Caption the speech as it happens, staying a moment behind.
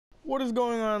What is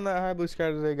going on in that high blue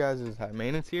sky today, guys? This is High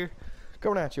Maintenance here,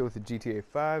 coming at you with a GTA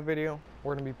 5 video.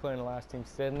 We're going to be playing the last team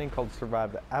standing called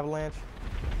Survive the Avalanche.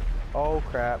 Oh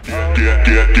crap.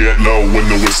 Get low when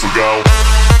the whistle go.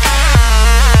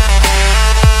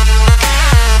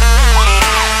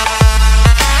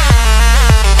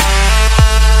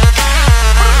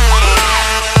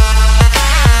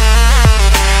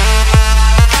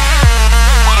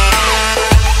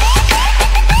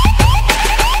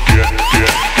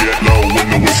 Get low when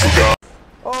the whistle go.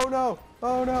 Oh no!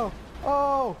 Oh no!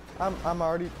 Oh! I'm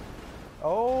already...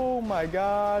 Oh my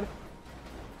god!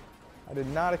 I did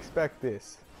not expect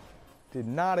this. Did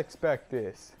not expect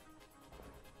this.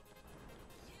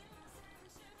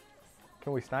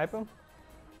 Can we snipe him?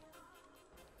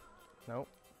 Nope.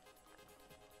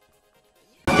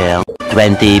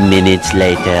 20 minutes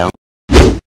later.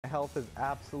 My health is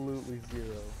absolutely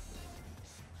zero.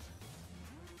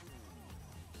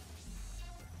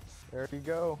 There you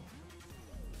go.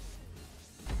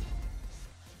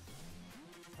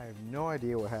 I have no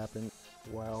idea what happened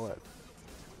while at...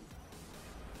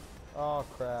 Oh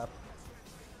crap.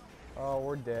 Oh,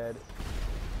 we're dead.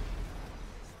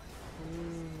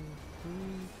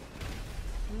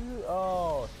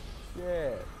 Oh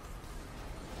shit.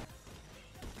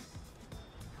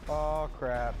 Oh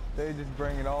crap. They just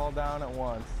bring it all down at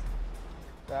once.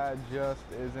 That just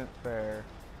isn't fair.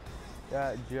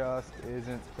 That just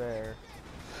isn't fair.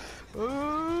 Ooh,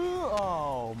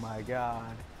 oh my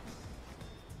god.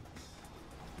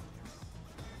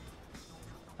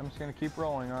 I'm just gonna keep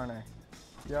rolling, aren't I?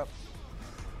 Yep.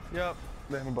 Yep.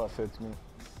 Then the bus hits me.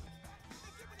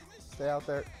 Stay out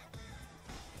there.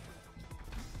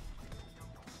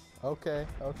 Okay,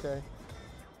 okay.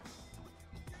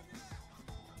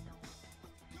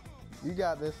 You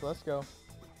got this, let's go.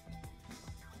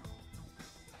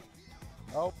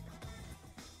 Oh.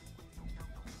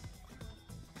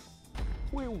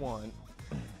 We won.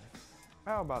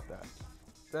 How about that?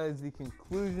 That is the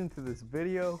conclusion to this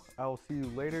video. I will see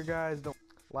you later, guys. Don't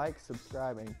like,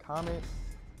 subscribe, and comment.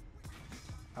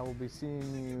 I will be seeing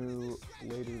you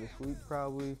later this week,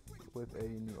 probably, with a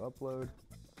new upload.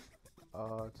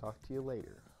 Talk to you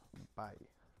later. Bye.